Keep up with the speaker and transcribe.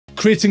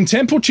Creating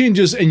tempo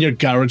changes in your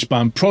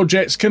GarageBand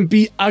projects can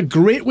be a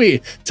great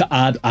way to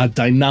add a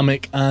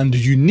dynamic and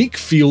unique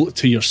feel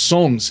to your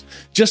songs.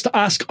 Just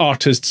ask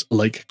artists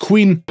like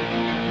Queen,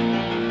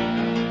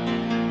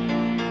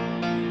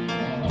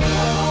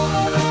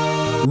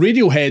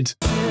 Radiohead,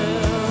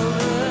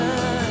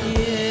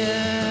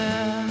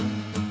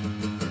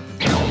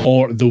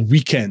 or The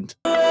Weeknd.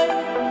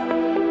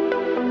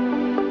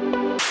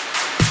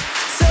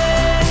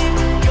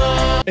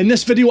 In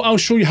this video, I'll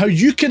show you how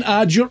you can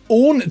add your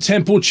own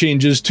tempo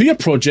changes to your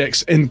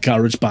projects in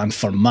GarageBand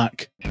for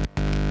Mac.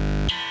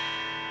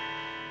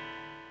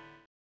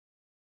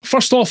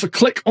 First off,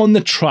 click on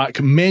the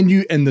track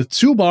menu in the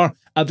toolbar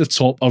at the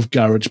top of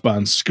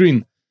GarageBand's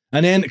screen,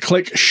 and then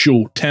click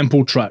Show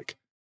Tempo Track.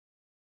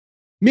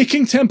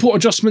 Making tempo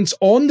adjustments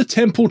on the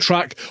tempo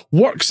track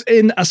works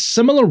in a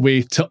similar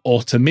way to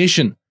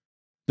automation.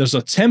 There's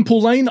a tempo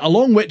line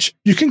along which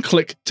you can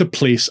click to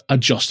place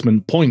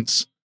adjustment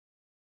points.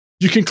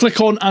 You can click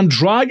on and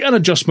drag an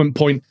adjustment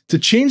point to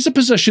change the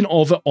position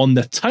of it on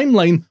the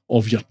timeline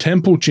of your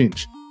tempo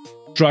change.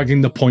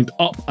 Dragging the point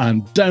up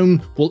and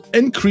down will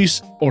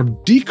increase or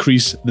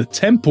decrease the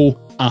tempo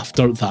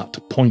after that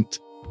point.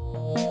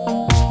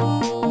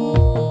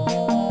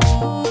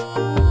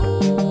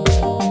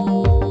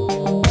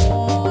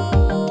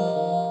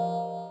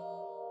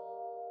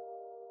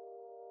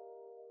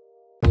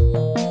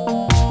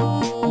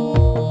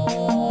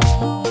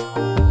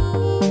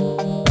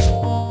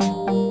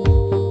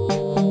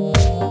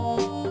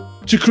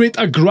 To create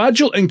a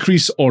gradual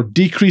increase or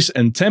decrease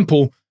in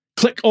tempo,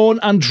 click on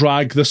and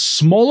drag the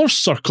smaller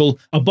circle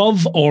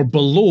above or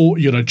below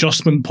your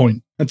adjustment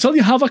point until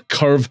you have a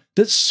curve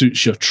that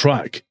suits your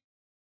track.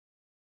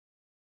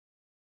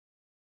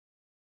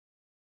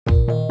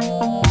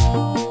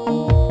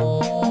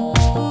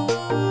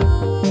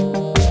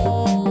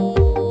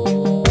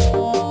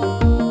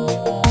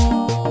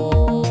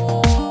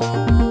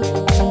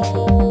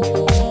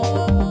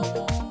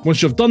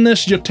 Once you've done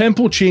this, your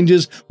tempo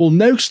changes will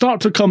now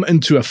start to come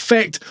into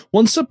effect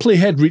once the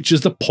playhead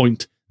reaches the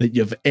point that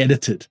you've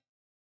edited.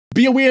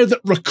 Be aware that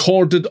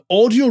recorded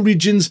audio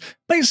regions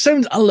might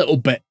sound a little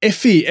bit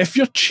iffy if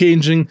you're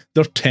changing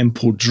their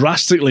tempo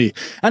drastically,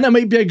 and it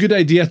might be a good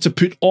idea to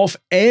put off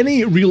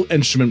any real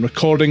instrument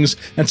recordings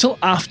until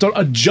after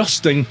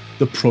adjusting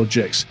the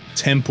project's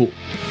tempo.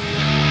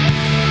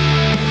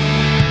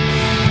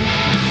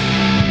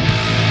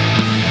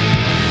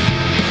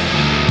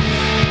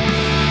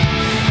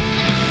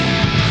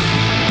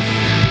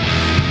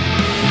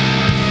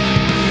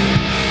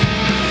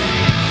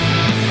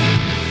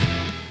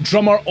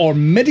 Drummer or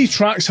Midi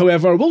tracks,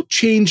 however, will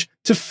change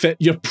to fit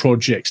your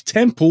project's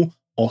tempo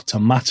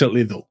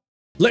automatically though.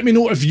 Let me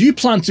know if you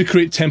plan to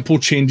create tempo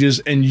changes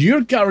in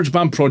your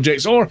GarageBand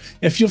projects or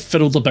if you've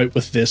fiddled about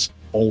with this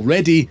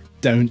already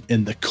down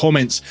in the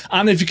comments.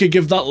 And if you could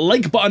give that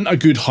like button a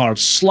good hard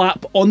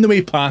slap on the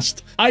way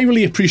past, I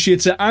really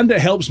appreciate it and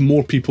it helps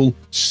more people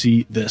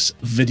see this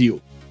video.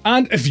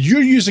 And if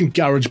you're using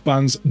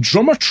GarageBand's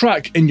drummer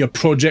track in your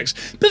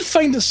projects but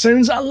find it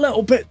sounds a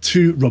little bit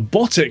too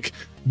robotic,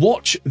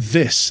 watch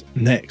this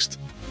next.